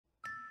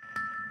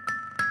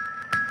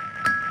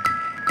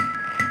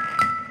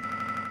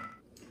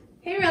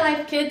Hey real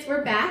life kids,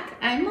 we're back.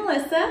 I'm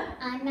Melissa.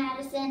 I'm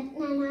Madison.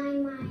 And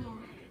I'm Maya.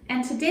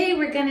 And today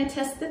we're going to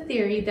test the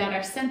theory that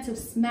our sense of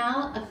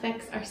smell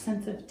affects our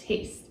sense of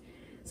taste.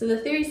 So the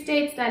theory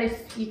states that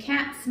if you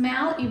can't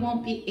smell, you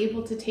won't be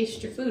able to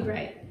taste your food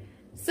right.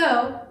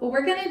 So what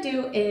we're going to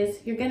do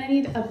is you're going to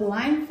need a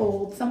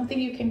blindfold, something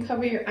you can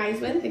cover your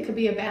eyes with. It could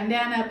be a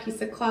bandana, a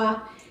piece of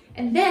cloth.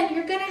 And then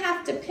you're going to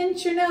have to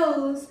pinch your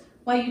nose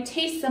while you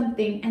taste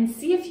something and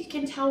see if you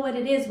can tell what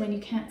it is when you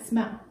can't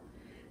smell.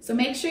 So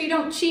make sure you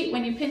don't cheat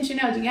when you pinch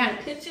your nose. You gotta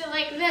pinch it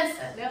like this,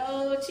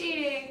 no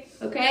cheating,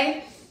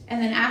 okay?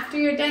 And then after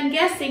you're done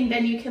guessing,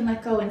 then you can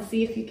let go and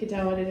see if you can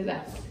tell what it is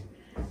after.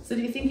 So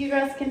do you think you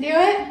girls can do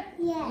it?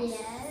 Yes.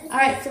 All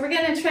right, so we're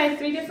gonna try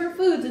 3 different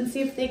foods and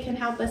see if they can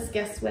help us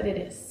guess what it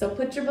is. So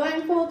put your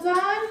blindfolds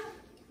on.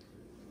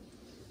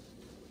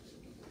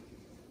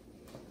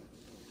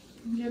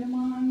 Get them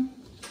on.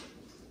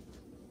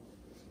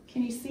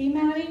 Can you see,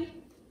 Maddie?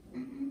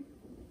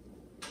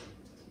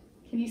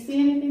 Can you see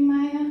anything,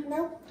 Maya?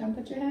 Nope. Don't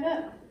put your head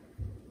up.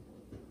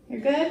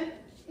 You're good?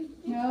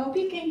 No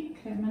peeking.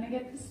 Okay, I'm gonna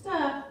get the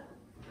stuff.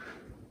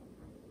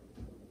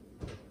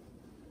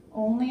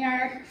 Only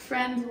our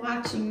friends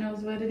watching knows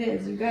what it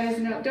is. You guys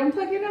know. Don't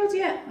plug your nose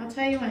yet. I'll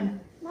tell you when.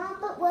 Mom,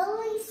 but will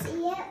we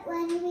see it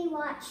when we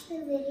watch the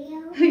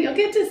video? You'll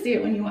get to see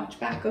it when you watch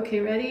back. Okay,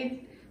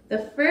 ready?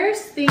 The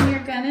first thing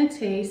you're gonna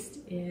taste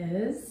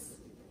is,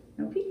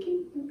 no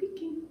peeking, no peeking.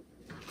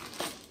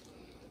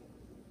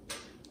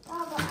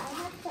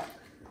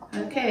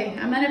 Okay,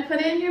 I'm gonna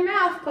put it in your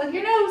mouth. Plug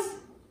your nose.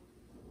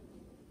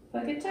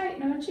 Plug it tight,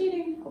 no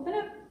cheating. Open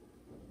up.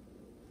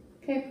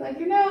 Okay, plug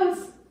your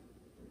nose.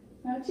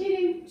 No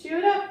cheating, chew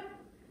it up.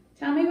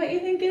 Tell me what you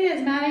think it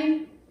is,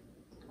 Maddie.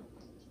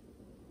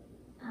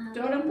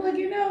 Don't unplug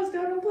your nose,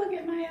 don't unplug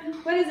it, Maya.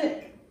 What is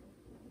it?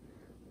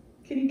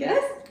 Can you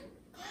guess?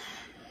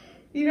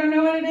 You don't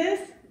know what it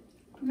is?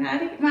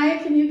 Maddie,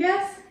 Maya, can you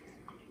guess?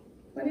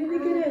 What do you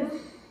think it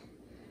is?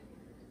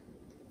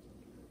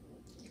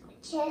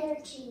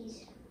 Cheddar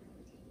cheese.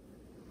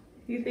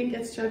 You think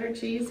it's cheddar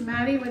cheese?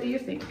 Maddie, what do you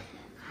think?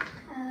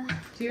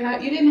 You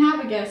didn't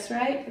have a guess,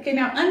 right? Okay,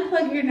 now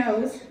unplug your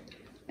nose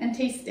and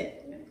taste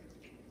it.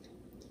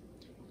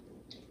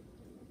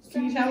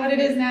 Can you tell what it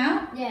is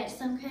now? Yeah, it's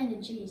some kind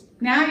of cheese.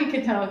 Now you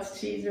can tell it's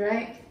cheese,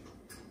 right?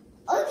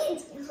 Okay.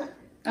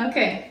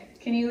 Okay,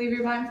 can you leave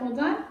your blindfolds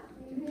on?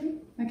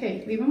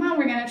 Okay, leave them on.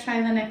 We're gonna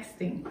try the next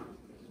thing.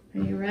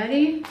 Are you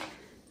ready?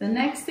 The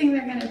next thing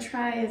they're gonna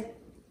try is,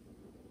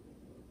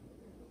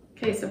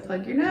 okay, so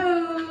plug your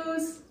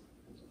nose.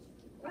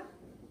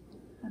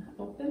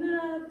 Open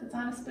up, it's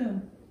on a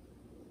spoon.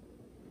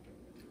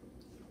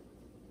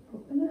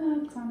 Open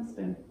up, it's on a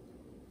spoon.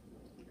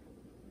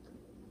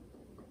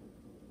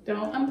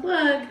 Don't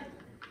unplug.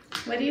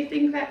 What do you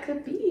think that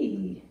could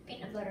be?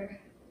 Peanut butter.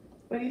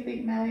 What do you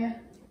think, Malia?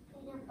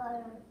 Peanut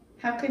butter.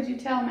 How could you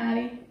tell,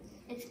 Maddie?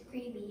 It's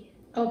creamy.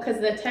 Oh, because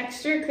of the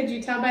texture? Could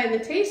you tell by the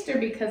taste or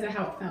because of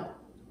how it felt?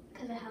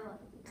 Because of how it felt.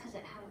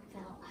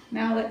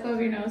 Now let go of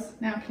your nose.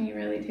 Now can you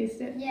really taste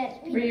it? Yes.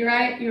 Were you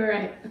right? You were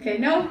right. Okay,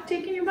 no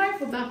taking your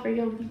blindfolds off or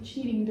you'll be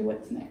cheating to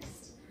what's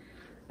next.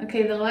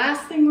 Okay, the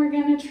last thing we're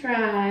gonna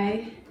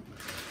try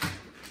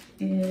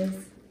is,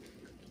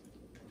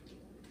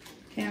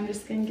 okay, I'm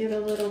just gonna give a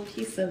little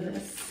piece of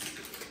this.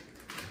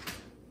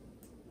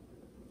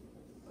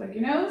 Plug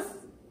your nose.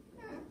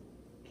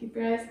 Keep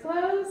your eyes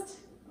closed.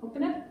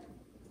 Open it.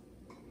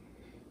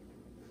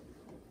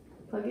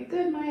 Plug it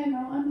good, Maya.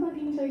 No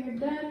unplugging until you're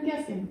done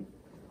guessing.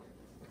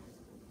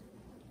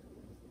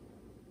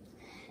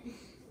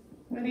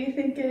 What do you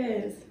think it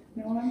is?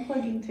 No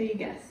unplugging until you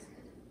guess.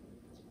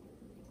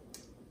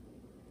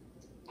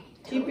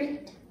 Keep your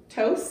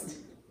toast.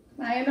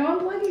 Maya, no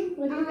unplugging.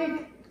 What do you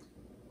think?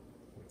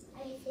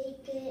 I think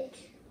it's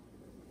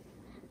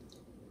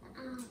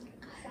some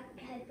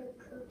type of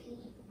cookie.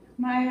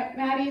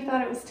 Maddie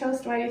thought it was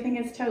toast. Why do you think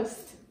it's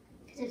toast?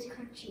 Because it's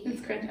crunchy.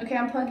 It's crunchy. Okay,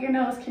 unplug your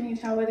nose. Can you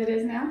tell what it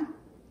is now?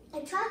 A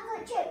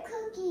chocolate chip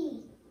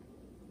cookie.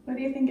 What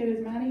do you think it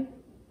is, Maddie?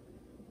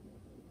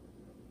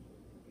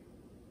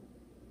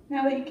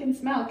 Now that you can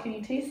smell, can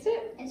you taste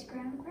it? It's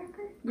graham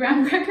cracker.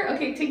 Graham cracker?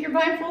 Okay, take your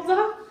blindfolds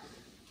off.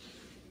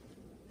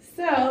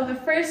 So the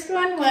first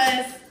one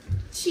was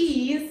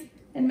cheese.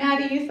 And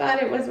Maddie, you thought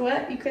it was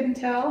what? You couldn't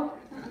tell?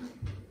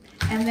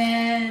 And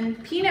then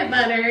peanut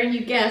butter,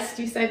 you guessed,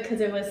 you said because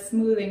it was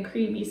smooth and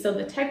creamy, so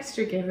the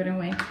texture gave it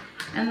away.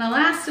 And the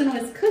last one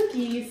was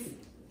cookies.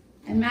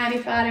 And Maddie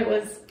thought it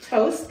was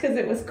toast because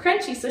it was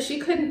crunchy, so she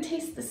couldn't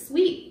taste the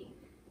sweet.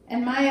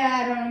 And Maya,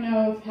 I don't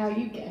know how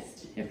you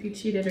guessed, if you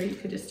cheated or you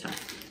could just tell.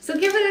 So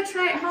give it a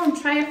try at home.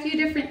 Try a few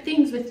different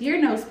things with your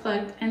nose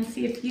plugged and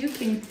see if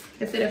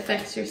it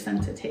affects your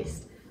sense of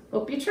taste.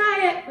 Hope you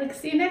try it. Like,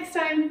 see you next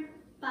time.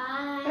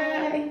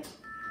 Bye. Bye.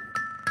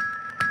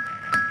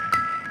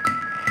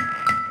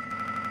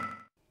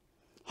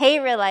 Hey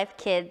real life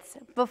kids,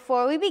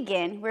 before we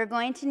begin, we're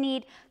going to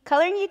need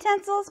coloring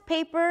utensils,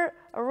 paper,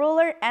 a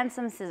ruler, and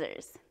some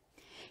scissors.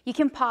 You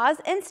can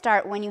pause and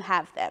start when you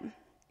have them.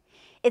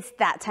 It's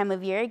that time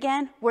of year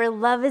again where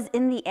love is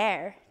in the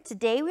air.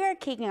 Today we are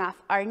kicking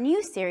off our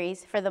new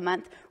series for the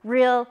month,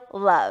 Real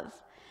Love.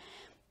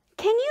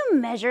 Can you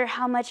measure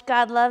how much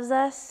God loves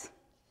us?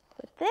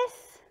 With this?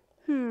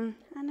 I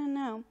don't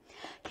know.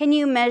 Can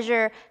you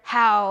measure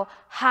how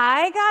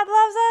high God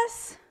loves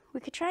us?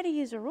 We could try to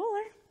use a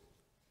ruler.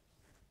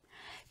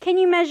 Can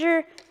you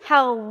measure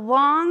how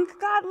long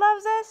God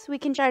loves us? We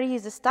can try to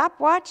use a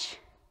stopwatch.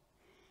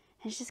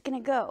 And it's just gonna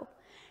go.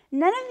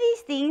 None of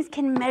these things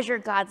can measure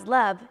God's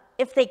love.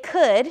 If they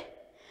could,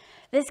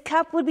 this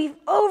cup would be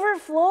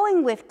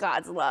overflowing with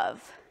God's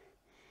love.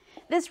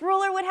 This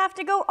ruler would have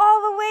to go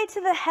all the way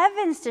to the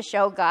heavens to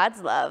show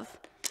God's love.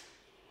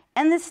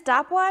 And this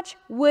stopwatch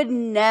would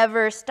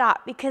never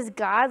stop because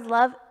God's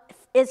love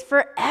is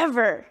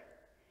forever.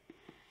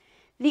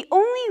 The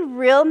only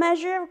real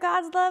measure of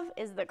God's love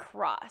is the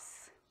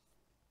cross.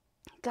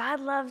 God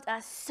loved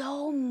us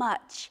so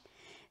much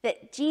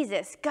that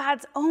Jesus,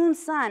 God's own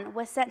Son,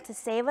 was sent to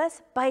save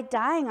us by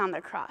dying on the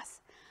cross.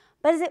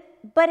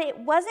 But it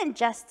wasn't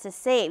just to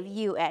save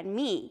you and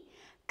me.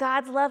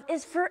 God's love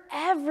is for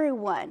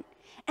everyone.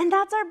 And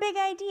that's our big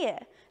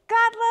idea.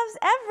 God loves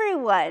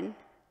everyone.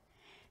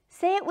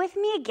 Say it with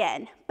me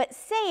again, but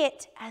say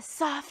it as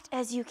soft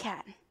as you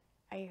can.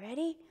 Are you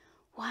ready?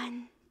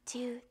 1,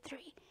 2,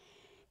 3.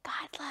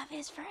 God's love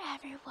is for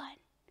everyone.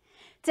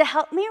 To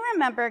help me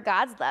remember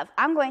God's love,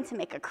 I'm going to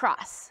make a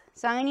cross.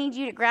 So I'm going to need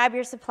you to grab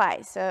your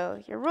supplies.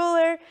 So your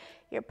ruler,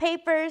 your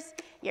papers,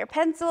 your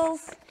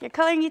pencils, your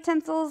coloring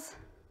utensils.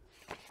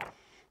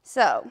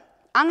 So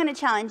I'm going to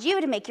challenge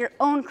you to make your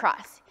own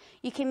cross.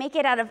 You can make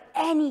it out of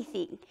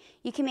anything.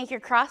 You can make your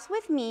cross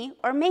with me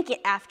or make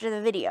it after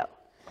the video.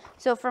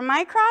 So for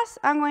my cross,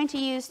 I'm going to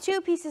use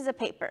 2 pieces of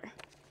paper.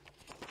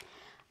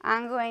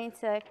 I'm going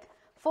to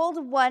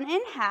fold one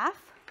in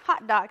half,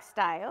 hot dog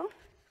style,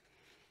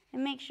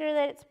 and make sure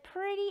that it's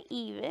pretty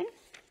even.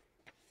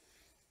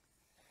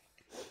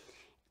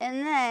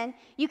 And then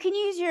you can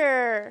use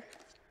your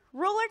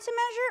ruler to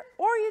measure,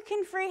 or you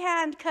can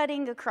freehand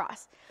cutting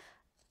across.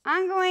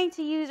 I'm going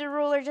to use a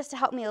ruler just to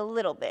help me a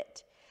little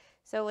bit.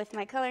 So with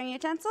my coloring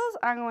utensils,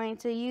 I'm going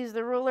to use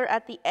the ruler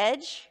at the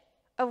edge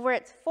of where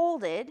it's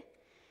folded,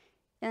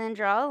 and then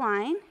draw a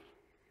line.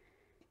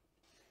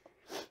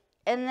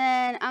 And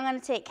then I'm going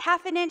to take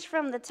 1/2 inch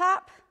from the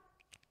top.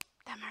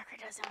 That marker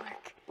doesn't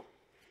work.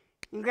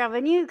 And grab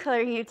a new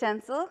coloring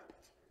utensil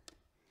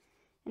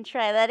and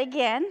try that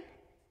again.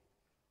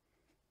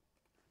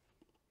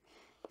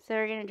 So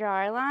we're going to draw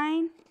our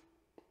line.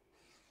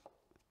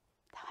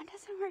 That one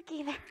doesn't work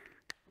either.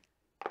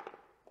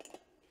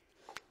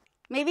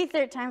 Maybe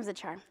 3rd time's the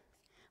charm.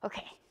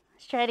 Okay,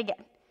 let's try it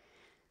again.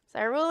 So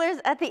our ruler's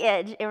at the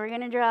edge, and we're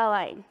going to draw a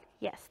line.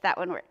 Yes, that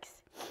one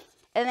works.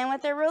 And then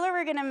with our ruler,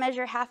 we're going to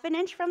measure 1/2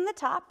 inch from the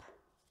top,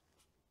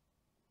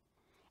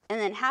 and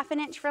then 1/2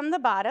 inch from the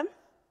bottom.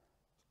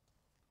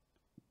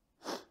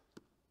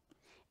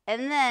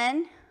 And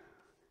then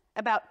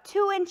about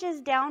 2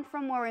 inches down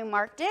from where we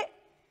marked it,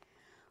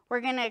 we're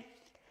going to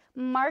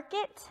mark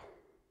it,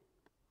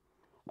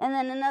 and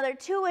then another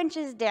 2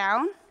 inches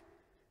down.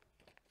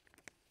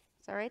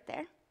 So right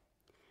there.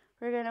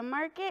 We're going to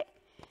mark it,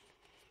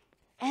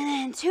 and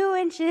then 2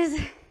 inches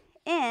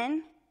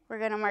in, we're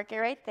going to mark it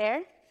right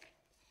there.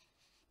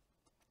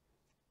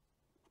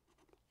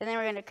 And then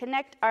we're going to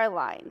connect our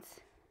lines.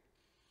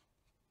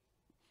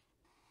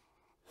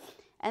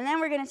 And then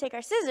we're going to take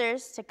our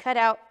scissors to cut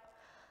out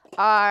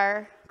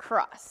our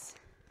cross.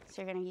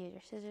 So you're going to use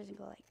your scissors and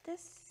go like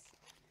this.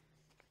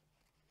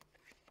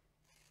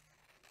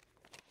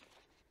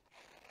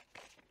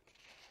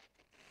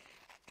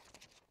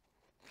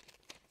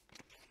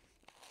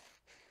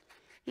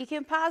 You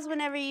can pause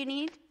whenever you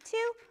need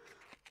to,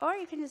 or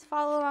you can just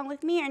follow along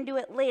with me and do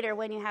it later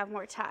when you have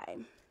more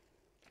time.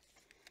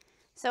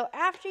 So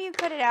after you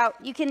cut it out,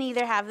 you can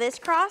either have this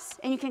cross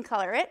and you can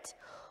color it,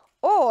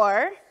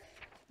 or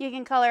you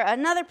can color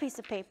another piece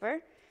of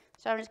paper.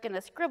 So I'm just going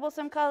to scribble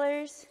some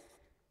colors.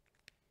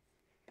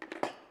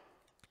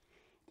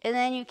 And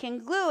then you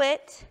can glue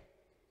it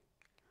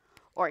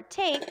or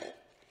tape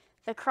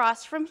the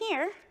cross from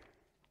here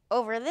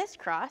over this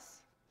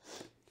cross.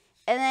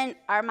 And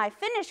then my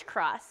finished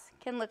cross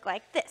can look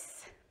like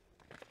this.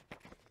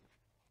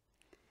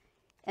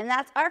 And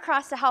that's our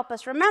cross to help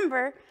us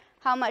remember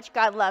how much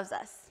God loves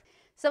us.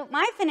 So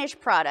my finished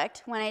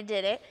product, when I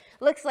did it,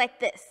 looks like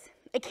this.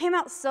 It came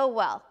out so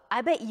well.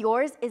 I bet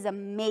yours is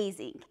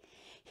amazing.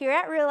 Here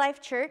at Real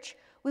Life Church,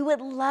 we would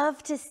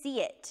love to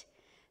see it.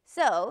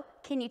 So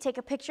can you take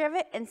a picture of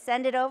it and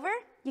send it over?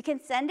 You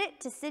can send it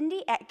to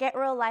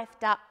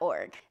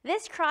cindy@getreallife.org.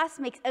 This cross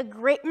makes a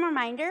great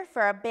reminder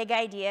for our big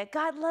idea.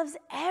 God loves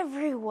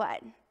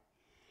everyone.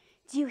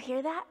 Do you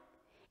hear that?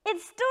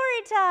 It's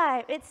story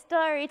time. It's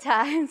story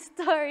time,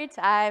 story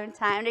time.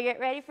 Time to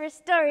get ready for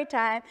story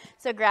time.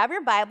 So grab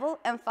your Bible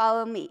and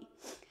follow me.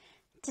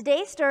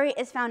 Today's story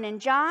is found in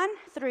John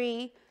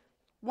 3,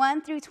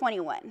 1 through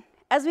 21.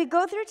 As we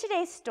go through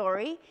today's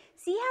story,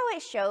 see how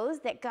it shows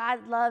that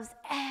God loves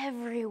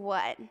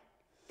everyone.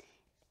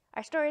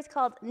 Our story is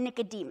called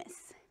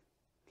Nicodemus.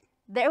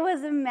 There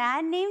was a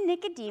man named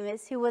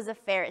Nicodemus who was a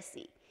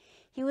Pharisee.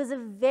 He was a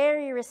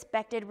very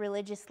respected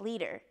religious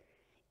leader.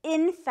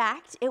 In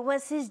fact, it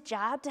was his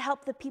job to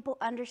help the people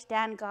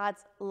understand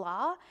God's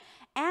law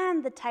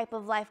and the type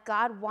of life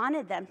God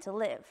wanted them to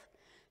live.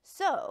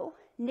 So,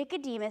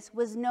 Nicodemus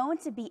was known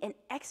to be an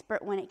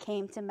expert when it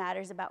came to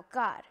matters about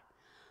God.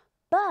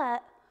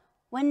 But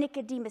when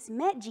Nicodemus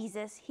met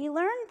Jesus, he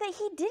learned that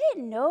he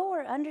didn't know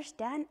or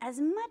understand as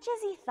much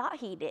as he thought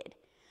he did.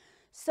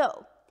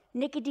 So,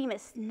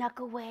 Nicodemus snuck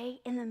away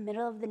in the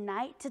middle of the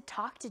night to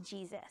talk to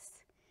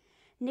Jesus.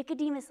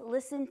 Nicodemus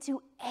listened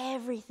to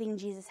everything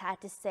Jesus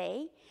had to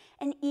say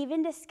and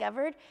even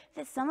discovered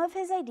that some of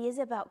his ideas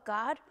about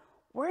God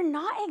were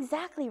not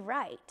exactly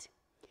right.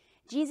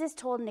 Jesus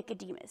told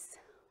Nicodemus,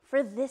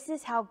 "For this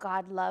is how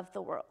God loved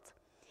the world.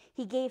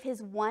 He gave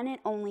his one and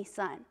only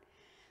Son,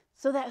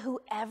 so that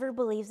whoever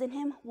believes in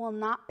him will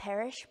not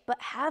perish but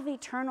have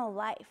eternal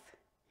life."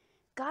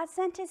 God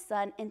sent his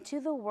Son into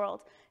the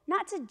world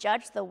not to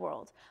judge the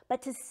world,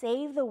 but to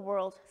save the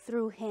world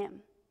through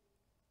him.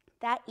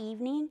 That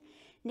evening,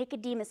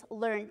 Nicodemus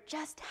learned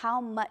just how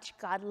much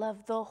God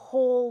loved the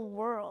whole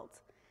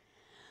world.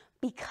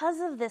 Because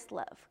of this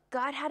love,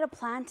 God had a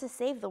plan to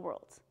save the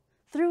world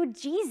through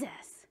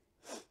Jesus.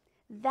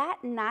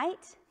 That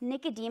night,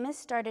 Nicodemus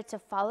started to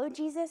follow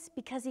Jesus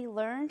because he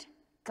learned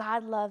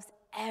God loves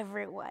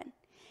everyone,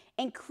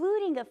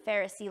 including a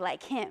Pharisee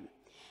like him.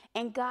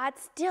 And God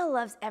still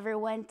loves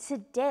everyone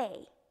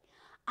today.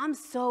 I'm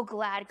so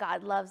glad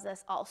God loves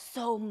us all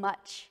so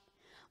much.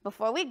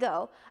 Before we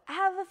go, I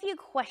have a few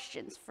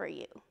questions for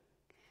you.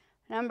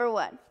 Number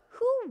 1,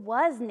 who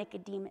was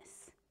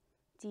Nicodemus?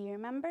 Do you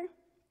remember?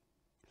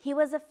 He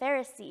was a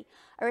Pharisee,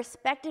 a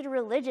respected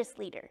religious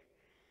leader.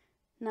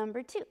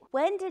 Number 2,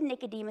 when did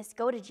Nicodemus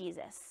go to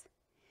Jesus?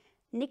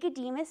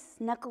 Nicodemus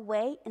snuck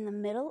away in the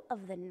middle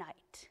of the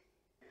night.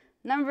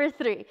 Number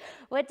 3,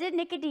 what did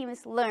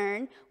Nicodemus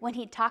learn when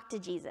he talked to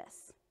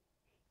Jesus?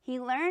 He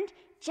learned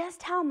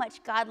just how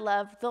much God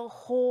loved the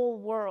whole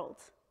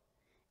world.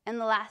 And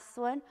the last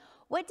one,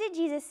 what did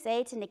Jesus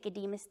say to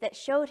Nicodemus that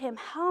showed him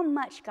how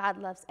much God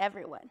loves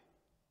everyone?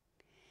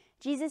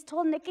 Jesus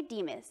told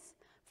Nicodemus,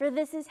 "For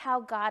this is how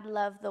God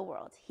loved the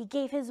world. He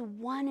gave his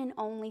one and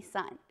only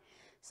Son,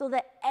 so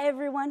that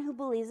everyone who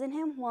believes in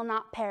him will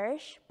not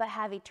perish, but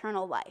have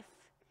eternal life."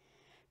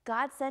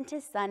 God sent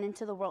his Son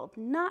into the world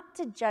not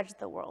to judge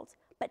the world,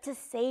 but to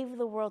save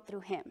the world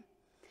through him.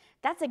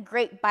 That's a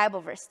great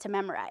Bible verse to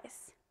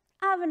memorize.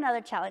 I have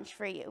another challenge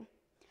for you.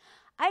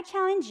 I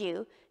challenge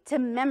you to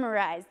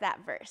memorize that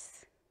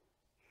verse.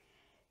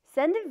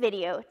 Send a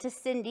video to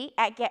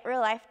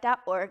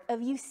cindy@getreallife.org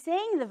of you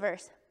saying the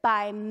verse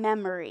by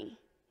memory.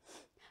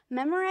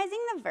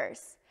 Memorizing the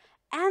verse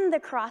and the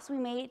cross we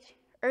made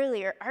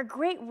earlier are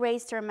great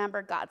ways to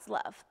remember God's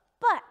love.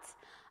 But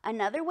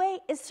another way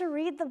is to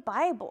read the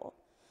Bible.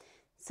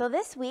 So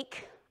this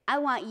week, I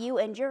want you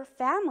and your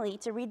family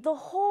to read the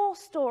whole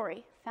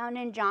story found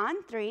in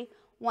John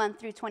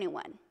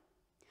 3:1-21.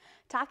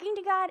 Talking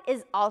to God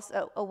is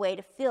also a way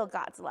to feel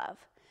God's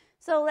love.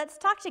 So let's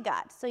talk to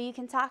God. So you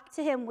can talk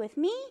to him with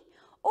me,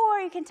 or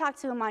you can talk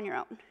to him on your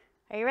own.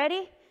 Are you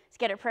ready? Let's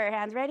get our prayer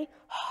hands ready.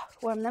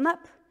 Warm them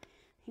up.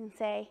 You can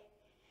say,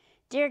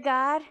 "Dear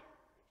God,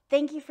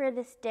 thank you for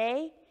this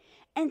day,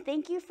 and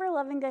thank you for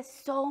loving us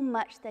so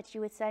much that you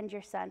would send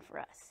your Son for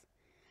us.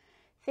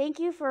 Thank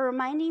you for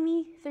reminding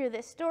me through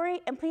this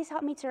story, and please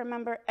help me to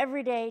remember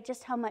every day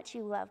just how much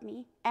you love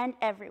me and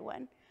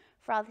everyone.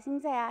 For all the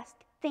things I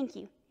ask, thank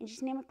you. In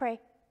Jesus' name I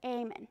pray,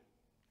 amen."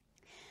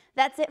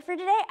 That's it for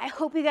today. I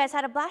hope you guys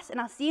had a blast, and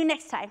I'll see you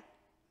next time.